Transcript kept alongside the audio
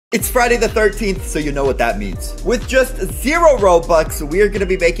It's Friday the 13th, so you know what that means. With just 0 Robux, we are going to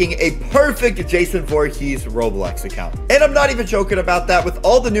be making a perfect Jason Voorhees Roblox account. And I'm not even joking about that. With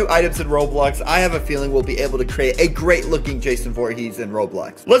all the new items in Roblox, I have a feeling we'll be able to create a great looking Jason Voorhees in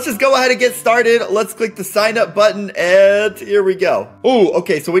Roblox. Let's just go ahead and get started. Let's click the sign up button and here we go. Oh,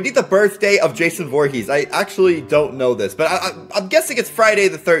 okay, so we need the birthday of Jason Voorhees. I actually don't know this, but I'm guessing it's Friday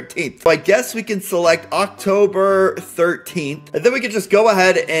the 13th. So I guess we can select October 13th, and then we can just go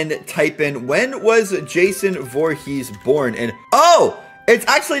ahead and type in, when was Jason Voorhees born? And oh, it's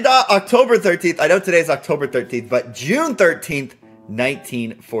actually not October 13th. I know today's October 13th, but June 13th,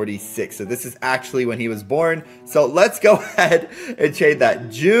 1946. So this is actually when he was born. So let's go ahead and change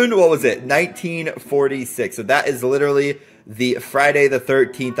that. June, what was it? 1946. So that is literally the Friday the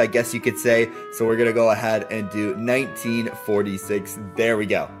 13th, I guess you could say. So we're gonna go ahead and do 1946. There we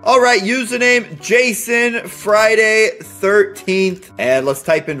go. All right, username Jason Friday 13th, and let's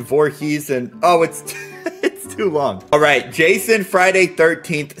type in Voorhees. And oh, it's it's too long. All right, Jason Friday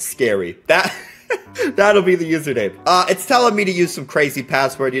 13th scary. That'll be the username. It's telling me to use some crazy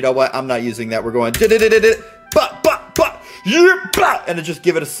password. You know what? I'm not using that. We're going and then just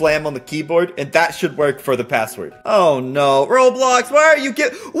give it a slam on the keyboard, and that should work for the password. Oh no, Roblox, why are you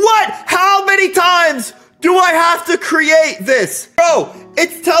what? How many times do I have to create this? Bro,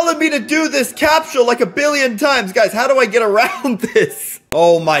 it's telling me to do this captcha like a billion times. Guys, how do I get around this?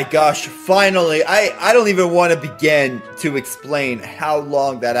 Oh my gosh, finally. I don't even want to begin to explain how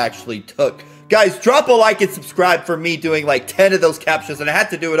long that actually took. Guys, drop a like and subscribe for me doing like 10 of those captchas, and I had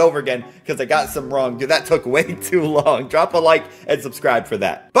to do it over again because I got some wrong. Dude, that took way too long. Drop a like and subscribe for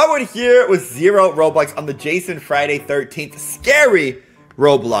that. But we're here with 0 Robux on the Jason Friday 13th scary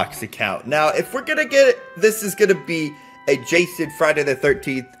Roblox account. Now, if we're gonna get it, this is gonna be a Jason Friday the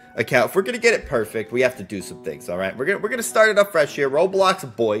 13th account. If we're gonna get it perfect, we have to do some things, all right? We're gonna start it up fresh here.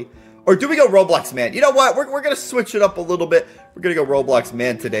 Roblox boy. Or do we go Roblox man? You know what? We're going to switch it up a little bit. We're going to go Roblox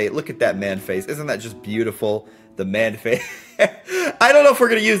man today. Look at that man face. Isn't that just beautiful? The man face. I don't know if we're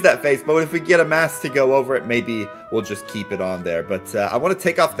going to use that face, but if we get a mask to go over it, maybe we'll just keep it on there. But I want to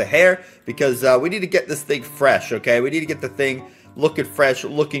take off the hair because we need to get this thing fresh, okay? We need to get the thing looking fresh,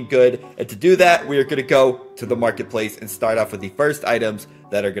 looking good. And to do that, we are going to go to the marketplace and start off with the first items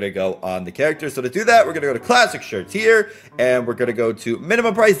that are going to go on the character. So to do that, we're going to go to classic shirts here, and we're going to go to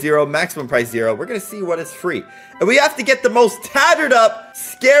minimum price 0, maximum price 0. We're going to see what is free. And we have to get the most tattered up,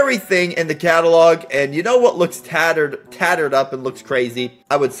 scary thing in the catalog. And you know what looks tattered up and looks crazy?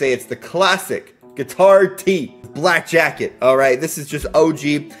 I would say it's the classic guitar tee, black jacket. All right, this is just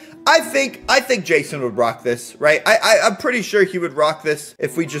OG. I think Jason would rock this, right? I'm pretty sure he would rock this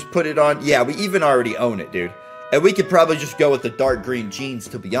if we just put it on. Yeah, we even already own it, dude. And we could probably just go with the dark green jeans,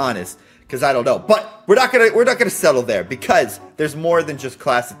 to be honest, because I don't know. But we're not gonna settle there because there's more than just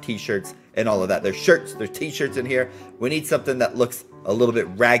classic t-shirts and all of that. There's shirts, there's t-shirts in here. We need something that looks a little bit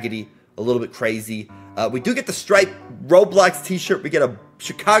raggedy, a little bit crazy. We do get the striped Roblox t-shirt. We get a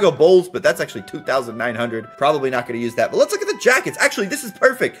Chicago Bulls, but that's actually 2,900. Probably not going to use that. But let's look at the jackets. Actually, this is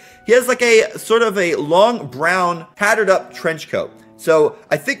perfect. He has like a sort of a long brown tattered up trench coat. So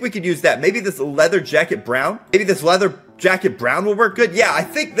I think we could use that. Maybe this leather jacket brown. Maybe this leather jacket brown will work good. Yeah, I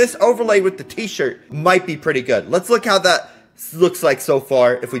think this overlay with the t-shirt might be pretty good. Let's look how that looks like so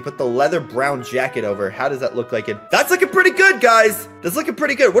far. If we put the leather brown jacket over, how does that look like it? That's looking pretty good, guys. That's looking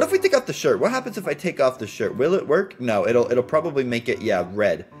pretty good. What if we take off the shirt? What happens if I take off the shirt? Will it work? No, it'll probably make it, yeah,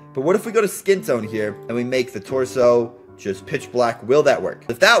 red. But what if we go to skin tone here and we make the torso just pitch black? Will that work?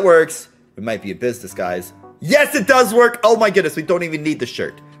 If that works, we might be in business, guys. Yes, it does work. Oh my goodness, we don't even need the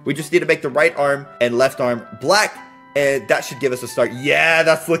shirt. We just need to make the right arm and left arm black, and that should give us a start. Yeah,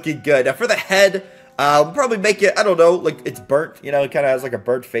 that's looking good. Now for the head, we'll probably make it, I don't know, like it's burnt. You know, it kind of has like a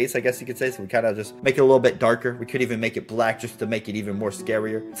burnt face, I guess you could say. So we kind of just make it a little bit darker. We could even make it black just to make it even more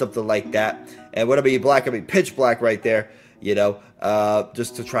scarier. Something like that. And what will be black? It'll be pitch black right there. You know,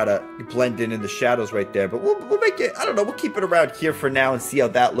 just to try to blend in the shadows right there. But we'll make it, I don't know, we'll keep it around here for now and see how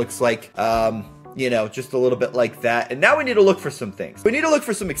that looks like. You know, just a little bit like that. And now we need to look for some things. We need to look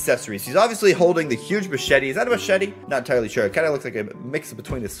for some accessories. He's obviously holding the huge machete. Is that a machete? Not entirely sure. It kind of looks like a mix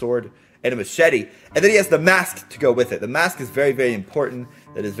between a sword and a machete. And then he has the mask to go with it. The mask is very, very important.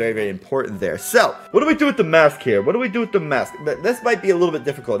 That is very, very important there. So, what do we do with the mask here? What do we do with the mask? This might be a little bit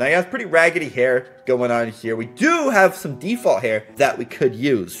difficult. Now, he has pretty raggedy hair going on here. We do have some default hair that we could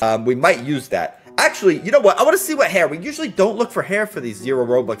use. We might use that. Actually, you know what? I want to see what hair. We usually don't look for hair for these 0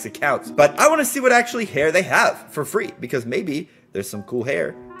 Robux accounts, but I want to see what actually hair they have for free, because maybe there's some cool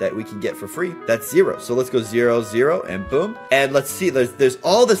hair that we can get for free. That's 0. So let's go 0, 0, and boom. And let's see, there's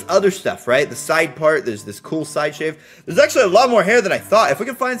all this other stuff, right? The side part, there's this cool side shave. There's actually a lot more hair than I thought. If we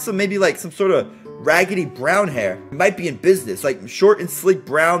can find some, maybe like some sort of raggedy brown hair, we might be in business. Like short and sleek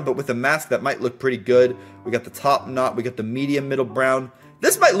brown, but with a mask that might look pretty good. We got the top knot, we got the medium middle brown.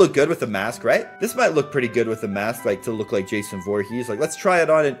 This might look good with a mask, right? This might look pretty good with a mask, like to look like Jason Voorhees. Like, let's try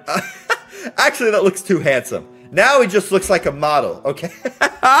it on and actually, that looks too handsome. Now he just looks like a model, okay?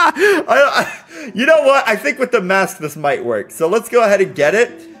 You know what? I think with the mask, this might work. So let's go ahead and get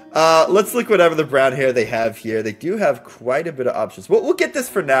it. Let's look whatever the brown hair they have here. They do have quite a bit of options. We'll get this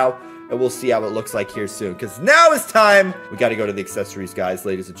for now, and we'll see how it looks like here soon. Because now is time. We got to go to the accessories, guys,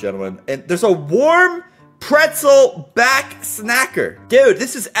 ladies and gentlemen. And there's a warm pretzel back snacker. Dude,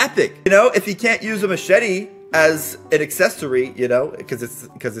 this is epic. You know, if you can't use a machete as an accessory, you know, because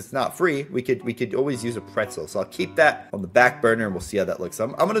it's not free, we could always use a pretzel. So I'll keep that on the back burner and we'll see how that looks.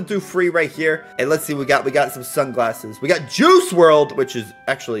 I'm gonna do free right here, and let's see. We got some sunglasses. We got Juice World, which is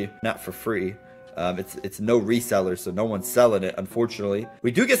actually not for free. It's no reseller, so no one's selling it, unfortunately.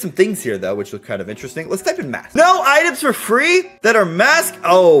 We do get some things here, though, which look kind of interesting. Let's type in mask. No items for free that are mask?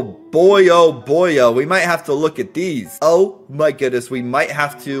 Oh, boy, oh, boy, oh. We might have to look at these. Oh, my goodness. We might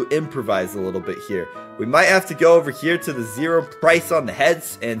have to improvise a little bit here. We might have to go over here to the 0 price on the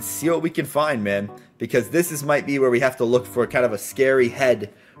heads and see what we can find, man. Because this might be where we have to look for kind of a scary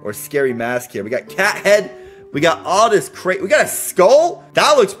head or scary mask here. We got cat head. We got all this crate. We got a skull.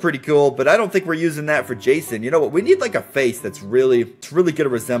 That looks pretty cool, but I don't think we're using that for Jason. You know what? We need like a face that's really going to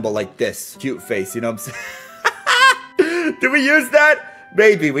resemble like this cute face. You know what I'm saying? Did we use that?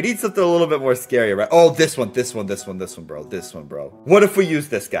 Maybe. We need something a little bit more scary, right? Oh, this one, bro. This one, bro. What if we use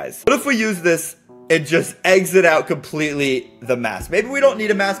this, guys? What if we use this and just exit out completely the mask? Maybe we don't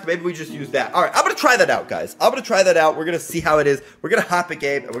need a mask. Maybe we just use that. All right, I'm going to try that out, guys. I'm going to try that out. We're going to see how it is. We're going to hop a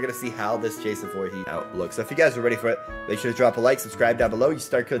game, and we're going to see how this Jason Voorhees out looks. So if you guys are ready for it, make sure to drop a like, subscribe down below. Use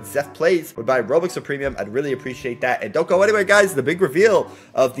start code ZEPHPLAYZ. Would buy Robux or Premium. I'd really appreciate that. And don't go anywhere, guys. The big reveal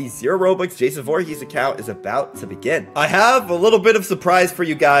of the 0 Robux Jason Voorhees account is about to begin. I have a little bit of surprise for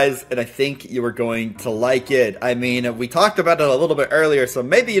you guys, and I think you are going to like it. I mean, we talked about it a little bit earlier, so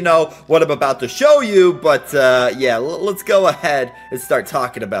maybe you know what I'm about to show you, but yeah, let's go ahead and start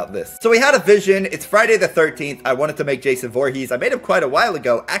talking about this. So we had a vision. It's Friday the 13th. I wanted to make Jason Voorhees. I made him quite a while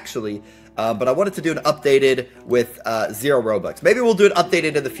ago, actually, but I wanted to do an updated with 0 Robux. Maybe we'll do an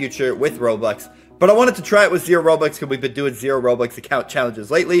updated in the future with Robux, but I wanted to try it with 0 Robux because we've been doing 0 Robux account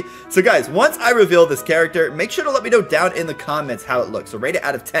challenges lately. So guys, once I reveal this character, make sure to let me know down in the comments how it looks. So rate it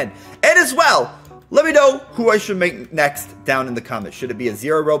out of 10. And as well, let me know who I should make next down in the comments. Should it be a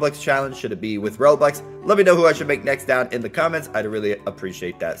 0 Robux challenge? Should it be with Robux? Let me know who I should make next down in the comments. I'd really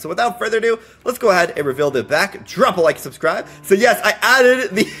appreciate that. So without further ado, let's go ahead and reveal the back. Drop a like, subscribe. So yes, I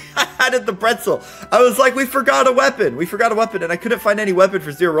added the pretzel. I was like, we forgot a weapon. We forgot a weapon, and I couldn't find any weapon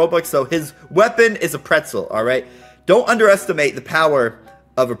for 0 Robux, so his weapon is a pretzel, all right? Don't underestimate the power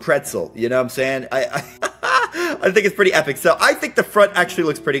of a pretzel. You know what I'm saying? I think it's pretty epic. So I think the front actually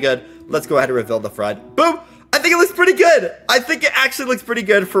looks pretty good. Let's go ahead and reveal the front. Boom! I think it looks pretty good. I think it actually looks pretty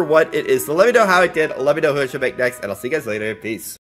good for what it is. So let me know how it did. Let me know who I should make next, and I'll see you guys later. Peace.